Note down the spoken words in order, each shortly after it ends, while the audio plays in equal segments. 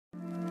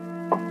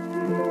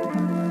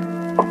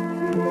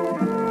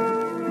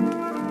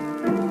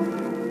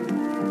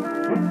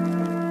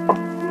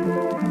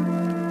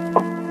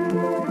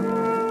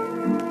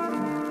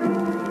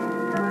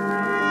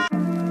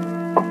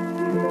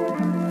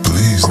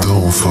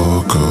don't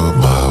fuck up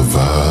my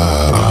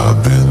vibe.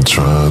 I've been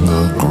trying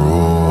to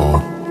grow.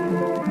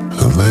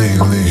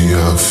 Lately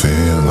I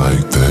feel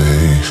like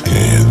they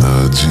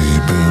energy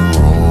been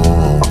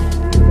wrong.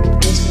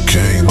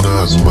 Can't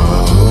knock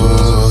my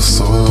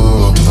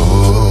hustle, no.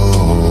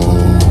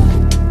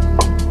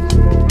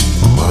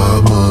 My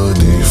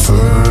money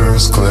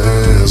first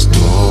class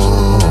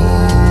blown.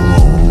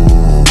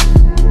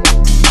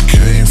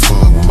 Can't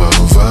fuck my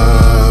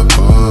vibe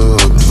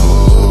up, no.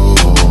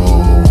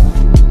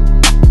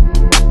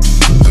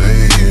 They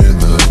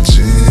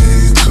energy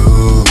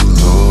too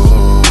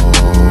low.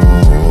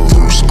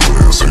 First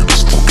class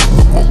haters fucking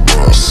up my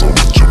vibe, so I'm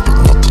jumping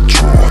out the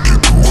draw,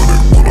 getting money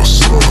when I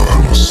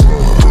slide.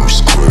 First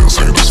class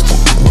haters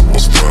fucking up my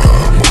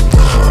vibe.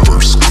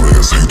 First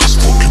class haters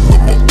fucking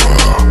up my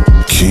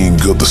vibe. King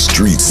of the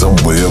streets, I'm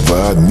wherever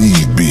I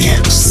need be.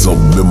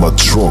 Something in my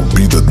trunk,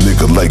 beat a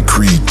nigga like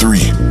Creed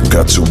 3.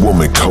 Got your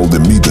woman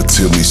calling me to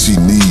tell me she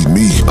need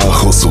me. I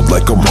hustle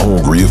like I'm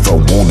hungry, if I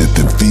want it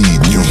then feed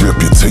me. Your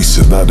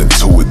reputation, I done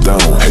tore it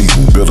down.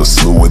 Hating, better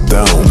slow it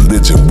down.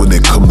 Legend when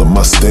it come to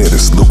my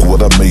status, look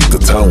what I made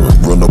the town.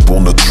 Run up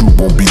on the troop,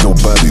 won't be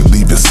nobody,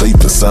 leave it safe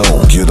and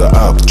sound. Get a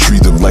op,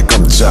 treat him like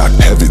I'm Jock,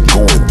 have it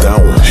going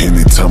down.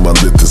 Anytime I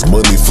let this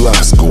money fly,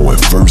 it's going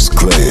first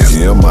class.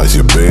 Yeah, I'm out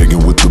here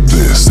bagging with the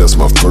best, that's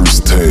my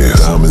first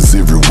task. Diamonds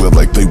everywhere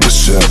like they were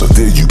shattered,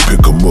 there you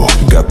pick them up.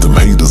 Got them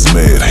haters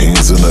mad,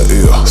 hands in the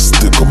air,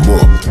 stick them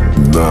up.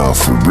 Nah,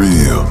 for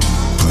real,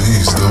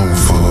 please don't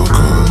fuck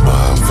up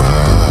my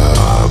vibe.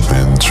 I've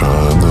been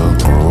trying to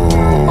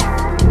grow.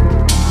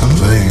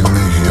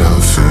 Lately I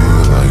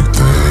feel like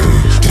they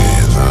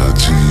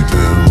energy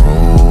been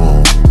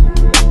wrong.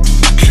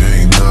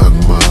 Can't knock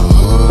my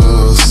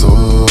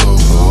hustle,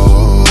 no.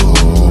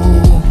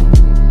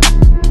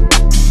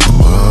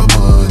 My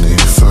money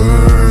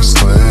first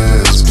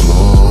class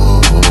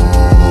blown.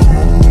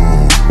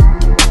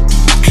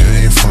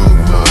 Can't fuck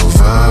my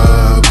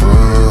vibe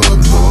up,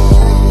 no.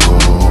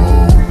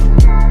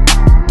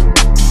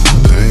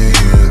 They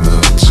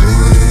energy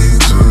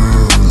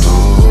too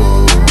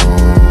low.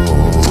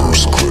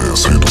 First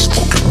class haters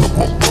fucking up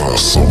my vibe,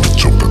 so I'm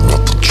jumping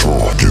out the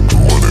draw,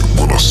 getting money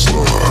when I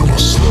slide.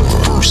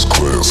 First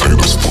class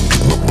haters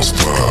fucking up my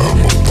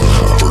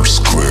vibe. First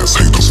class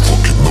haters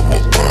fucking up my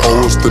vibe.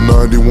 Oh, it's the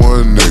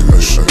 91 nigga,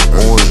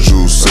 orange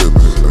juice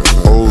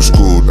sippin', old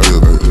school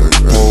dippin',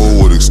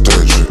 pole with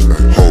extension.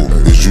 Ho,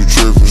 is you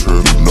trippin'?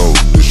 You know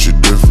this shit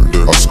different.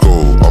 I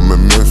scold, I'm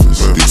in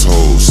Memphis. These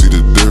hoes see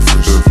the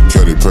difference.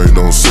 Candy paint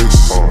on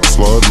sixes,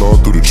 sliding all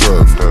through the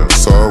traffic,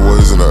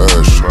 sideways in the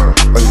ash.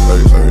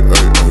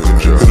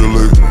 Hit a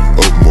lick,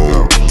 up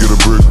mode, get a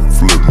brick,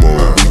 flip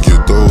mode. We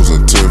get those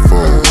in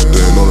tenfold,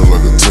 stand on it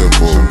like a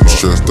tempo.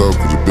 Stressed out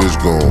 'cause the bitch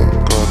gone.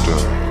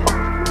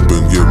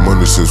 Been getting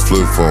money since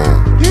flip phone.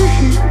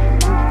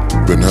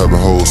 Been having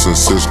hoes since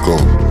Cisco.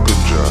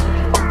 Good job.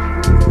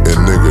 And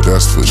nigga,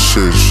 that's for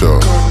shit show.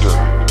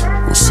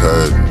 What's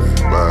happening?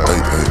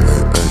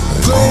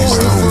 Please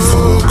don't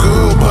fuck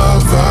up my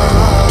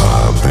vibe.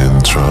 I've been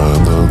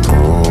trying to